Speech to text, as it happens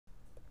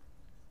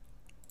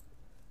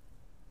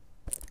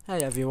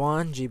Hey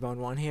everyone,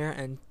 Gbone1 here,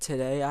 and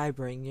today I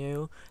bring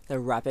you the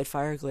rapid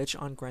fire glitch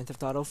on Grand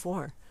Theft Auto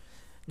 4.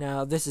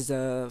 Now, this is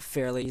a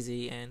fairly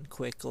easy and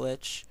quick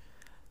glitch.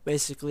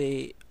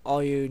 Basically,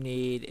 all you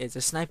need is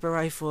a sniper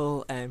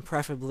rifle, and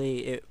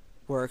preferably it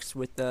works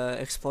with the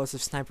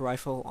explosive sniper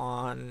rifle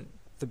on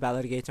the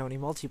Ballad of Gay Tony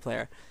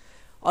multiplayer.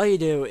 All you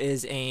do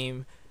is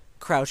aim,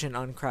 crouch and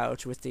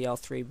uncrouch with the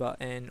L3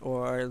 button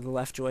or the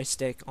left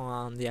joystick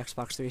on the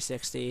Xbox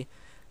 360,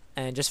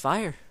 and just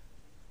fire.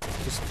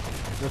 Just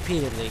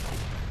repeatedly.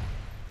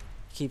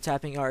 Keep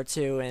tapping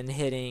R2 and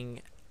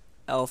hitting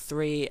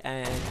L3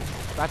 and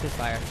rapid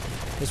fire.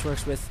 This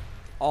works with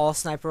all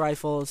sniper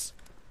rifles.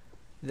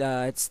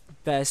 It's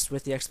best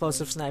with the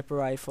explosive sniper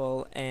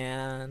rifle,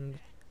 and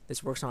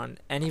this works on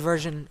any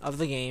version of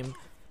the game,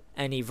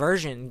 any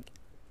version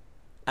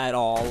at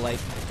all, like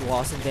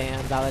Lost and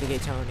Damned, Ballad of Gay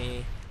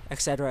Tony,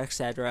 etc.,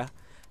 etc.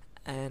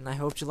 And I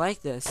hope you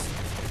like this.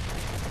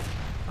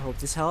 I hope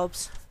this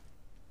helps.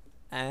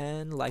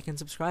 And like and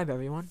subscribe,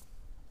 everyone.